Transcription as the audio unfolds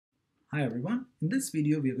Hi everyone, in this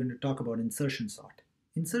video we are going to talk about insertion sort.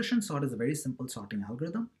 Insertion sort is a very simple sorting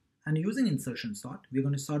algorithm, and using insertion sort we are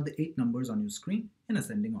going to sort the 8 numbers on your screen in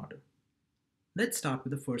ascending order. Let's start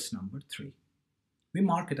with the first number 3. We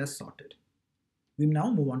mark it as sorted. We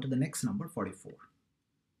now move on to the next number 44.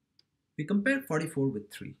 We compare 44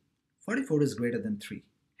 with 3. 44 is greater than 3,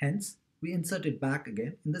 hence we insert it back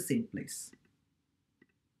again in the same place.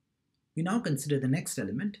 We now consider the next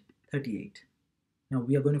element 38. Now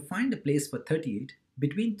we are going to find a place for 38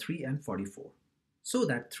 between 3 and 44, so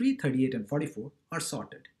that 3, 38 and 44 are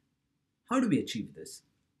sorted. How do we achieve this?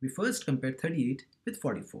 We first compare 38 with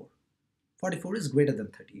 44. 44 is greater than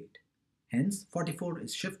 38. Hence 44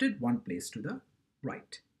 is shifted one place to the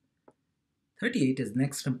right. 38 is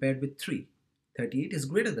next compared with 3. 38 is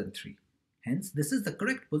greater than 3. Hence this is the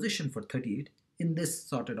correct position for 38 in this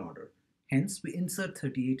sorted order. Hence we insert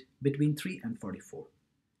 38 between 3 and 44.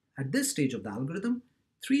 At this stage of the algorithm,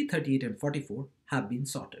 3, 38 and 44 have been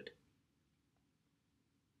sorted.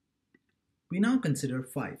 We now consider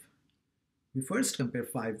 5. We first compare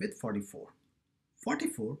 5 with 44.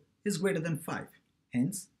 44 is greater than 5.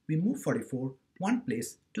 Hence, we move 44 one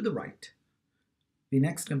place to the right. We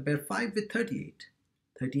next compare 5 with 38.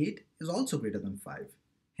 38 is also greater than 5.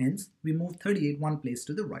 Hence, we move 38 one place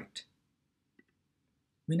to the right.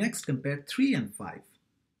 We next compare 3 and 5.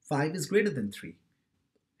 5 is greater than 3.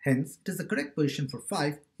 Hence, it is the correct position for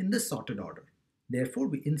 5 in this sorted order. Therefore,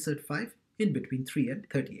 we insert 5 in between 3 and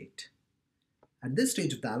 38. At this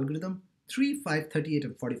stage of the algorithm, 3, 5, 38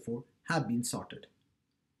 and 44 have been sorted.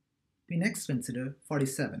 We next consider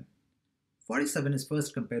 47. 47 is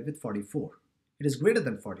first compared with 44. It is greater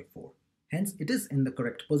than 44. Hence, it is in the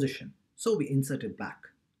correct position. So we insert it back.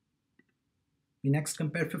 We next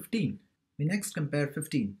compare 15.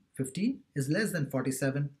 15 is less than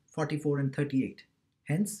 47, 44 and 38.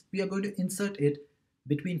 Hence, we are going to insert it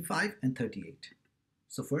between 5 and 38.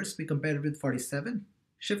 So first we compare it with 47,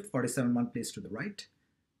 shift 47 one place to the right.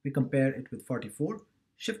 We compare it with 44,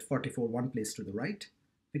 shift 44 one place to the right.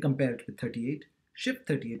 We compare it with 38, shift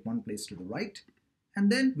 38 one place to the right.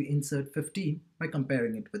 And then we insert 15 by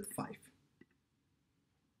comparing it with 5.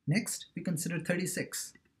 Next, we consider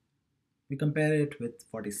 36. We compare it with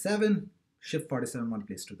 47, shift 47 one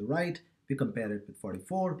place to the right. We compare it with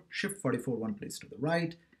 44, shift 44 one place to the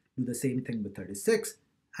right, do the same thing with 36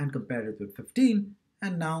 and compare it with 15,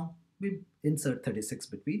 and now we insert 36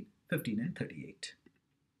 between 15 and 38.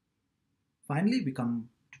 Finally, we come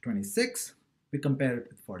to 26, we compare it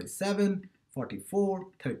with 47, 44,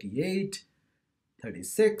 38,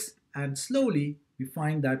 36, and slowly we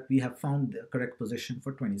find that we have found the correct position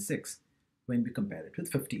for 26 when we compare it with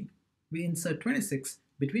 15. We insert 26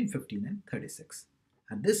 between 15 and 36.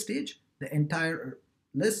 At this stage, the entire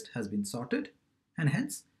list has been sorted, and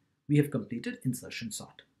hence we have completed insertion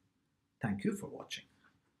sort. Thank you for watching.